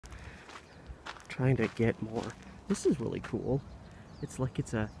trying to get more. This is really cool. It's like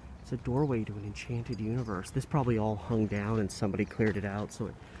it's a doorway to an enchanted universe. This probably all hung down and somebody cleared it out, so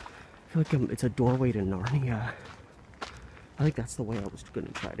I feel like it's a doorway to Narnia. I think that's the way I was going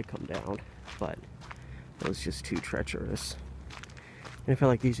to try to come down, but it was just too treacherous. And I feel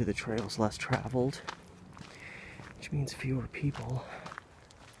like these are the trails less traveled, which means fewer people.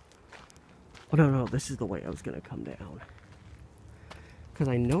 Oh no, this is the way I was going to come down. Because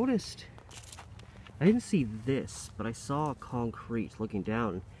I noticed, I didn't see this, but I saw concrete looking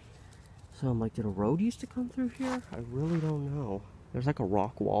down. So I'm like, did a road used to come through here? I really don't know. There's like a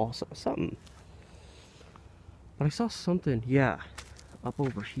rock wall, something. But I saw something, yeah, up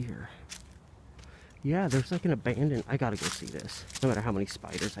over here. Yeah, there's like an abandoned, I gotta go see this, no matter how many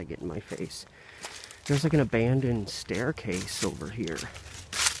spiders I get in my face. There's like an abandoned staircase over here.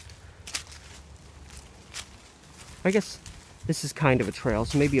 I guess this is kind of a trail,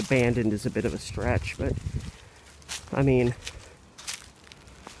 so maybe abandoned is a bit of a stretch, but I mean,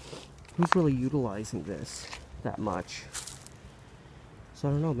 who's really utilizing this that much? So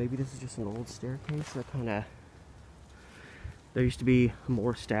I don't know, maybe this is just an old staircase that kind of, there used to be a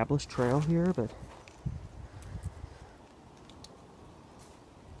more established trail here, but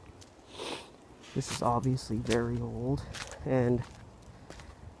this is obviously very old and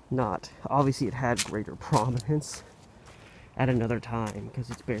not, obviously it had greater prominence at another time because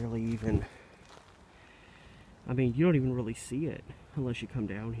it's barely even, I mean, you don't even really see it unless you come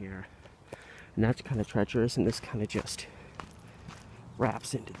down here. And that's kind of treacherous, and this kind of just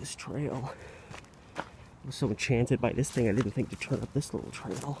wraps into this trail. I was so enchanted by this thing, I didn't think to turn up this little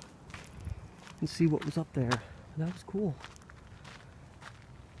trail and see what was up there. That was cool.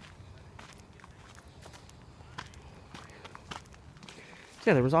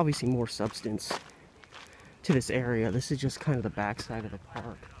 Yeah, there was obviously more substance to this area. This is just kind of the backside of the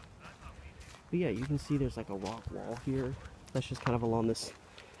park. But yeah, you can see there's like a rock wall here. That's just kind of along this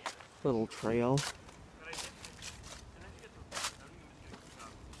little trail.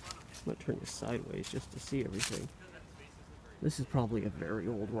 I'm gonna turn this sideways just to see everything. This is probably a very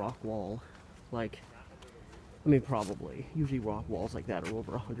old rock wall. Like, I mean, probably. Usually rock walls like that are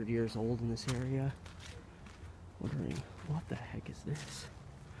over 100 years old in this area. Wondering, what the heck is this?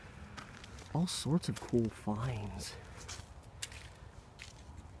 All sorts of cool finds.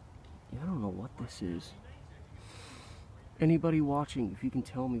 Yeah, I don't know what this is. Anybody watching, if you can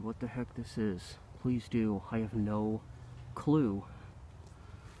tell me what the heck this is, please do. I have no clue.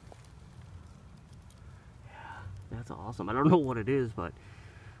 Yeah, that's awesome. I don't know what it is, but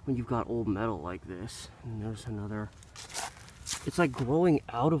when you've got old metal like this, and there's another, it's like growing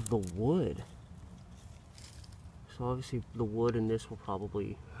out of the wood. So obviously the wood in this will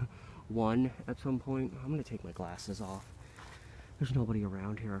probably one at some point. I'm gonna take my glasses off. There's nobody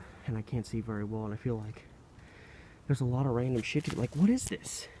around here, and I can't see very well, and I feel like there's a lot of random shit to, like, what is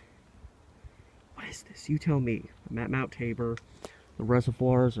this? What is this? You tell me. I'm at Mount Tabor. The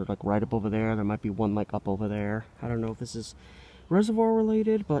reservoirs are like right up over there. There might be one like up over there. I don't know if this is reservoir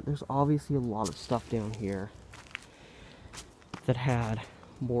related, but there's obviously a lot of stuff down here that had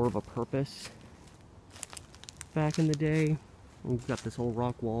more of a purpose back in the day. We've got this whole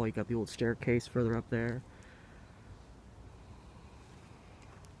rock wall. You got the old staircase further up there.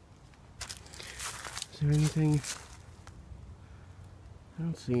 Is there anything? I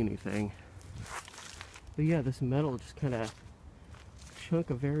don't see anything. But yeah, this metal just kind of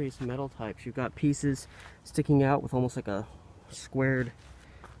chunk of various metal types. You've got pieces sticking out with almost like a squared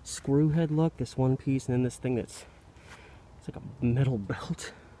screw head look. This one piece, and then this thing that's, it's like a metal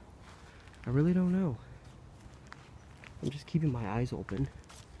belt. I really don't know. I'm just keeping my eyes open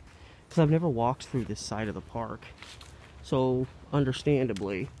because I've never walked through this side of the park. So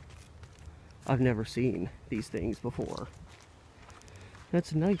understandably, I've never seen these things before.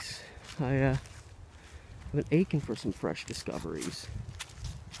 That's nice. I've been aching for some fresh discoveries.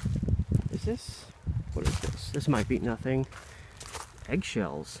 Is this? What is this? This might be nothing.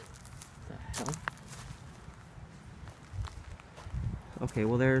 Eggshells. What the hell? Okay,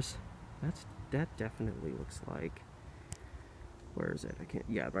 well there's, that definitely looks like, where is it? I can't,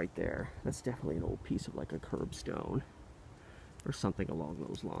 yeah, right there. That's definitely an old piece of like a curbstone or something along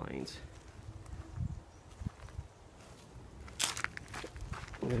those lines.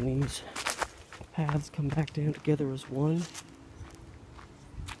 And then these paths come back down together as one.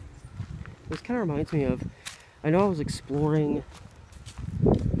 This kind of reminds me of, I know I was exploring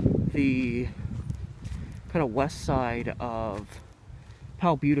the kind of west side of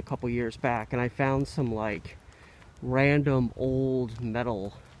Powell Butte a couple years back, and I found some like random old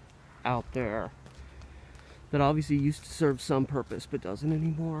metal out there that obviously used to serve some purpose but doesn't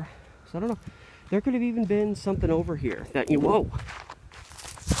anymore. rocks. I don't know. There could have even been something over here that you, whoa.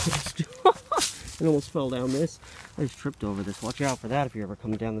 It almost fell down this. I just tripped over this. Watch out for that if you're ever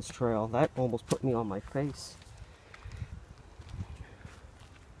coming down this trail. That almost put me on my face.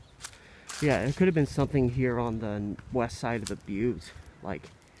 Yeah, it could have been something here on the west side of the butte, like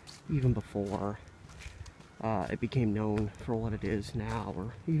even before it became known for what it is now,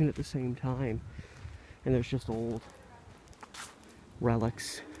 or even at the same time. And there's just old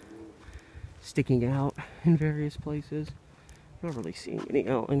relics sticking out in various places. Not really seeing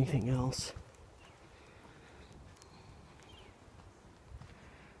anything else.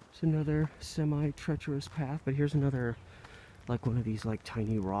 It's another semi-treacherous path, but here's another, like one of these like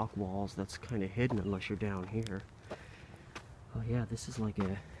tiny rock walls that's kind of hidden unless you're down here. Oh yeah, this is like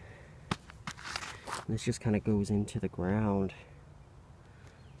a, this just kind of goes into the ground.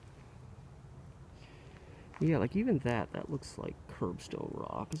 Yeah, like even that looks like curbstone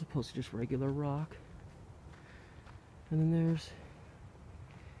rock as opposed to just regular rock. And then there's,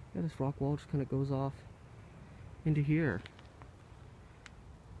 yeah, this rock wall just kind of goes off into here.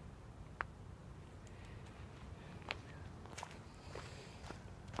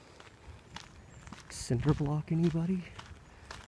 Cinder block, anybody?